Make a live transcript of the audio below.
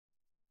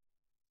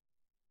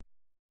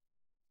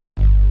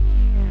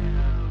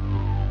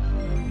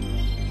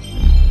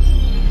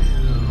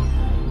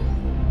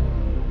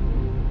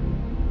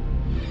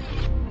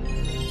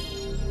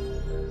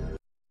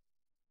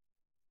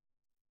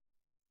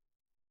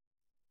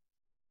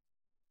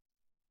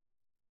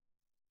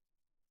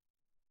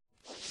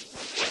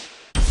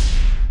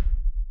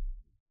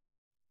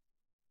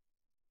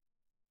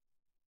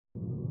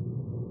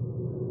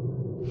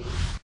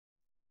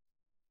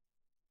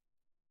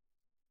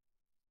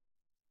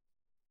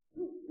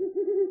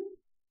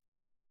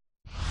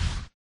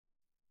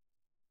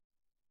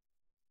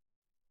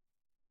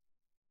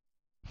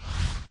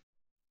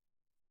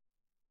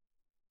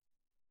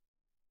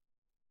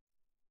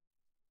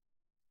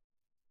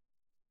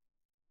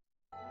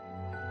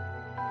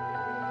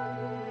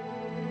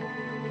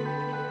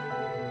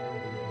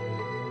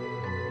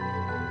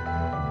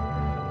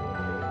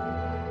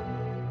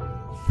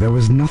There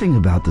was nothing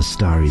about the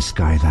starry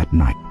sky that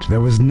night.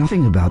 There was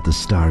nothing about the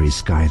starry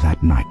sky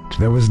that night.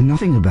 There was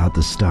nothing about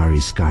the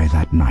starry sky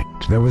that night.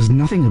 There was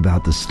nothing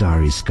about the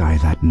starry sky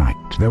that night.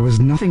 There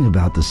was nothing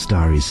about the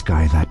starry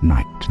sky that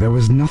night. There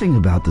was nothing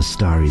about the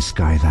starry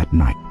sky that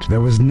night. There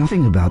was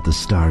nothing about the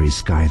starry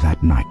sky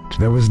that night.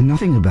 There was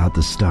nothing about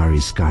the starry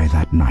sky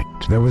that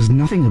night. There was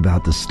nothing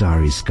about the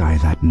starry sky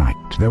that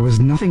night. There was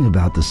nothing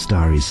about the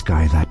starry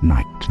sky that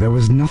night. There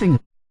was nothing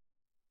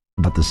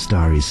about the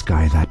starry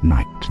sky that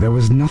night. There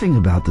was nothing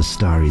about the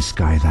starry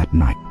sky that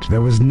night. There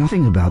was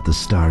nothing about the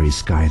starry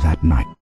sky that night.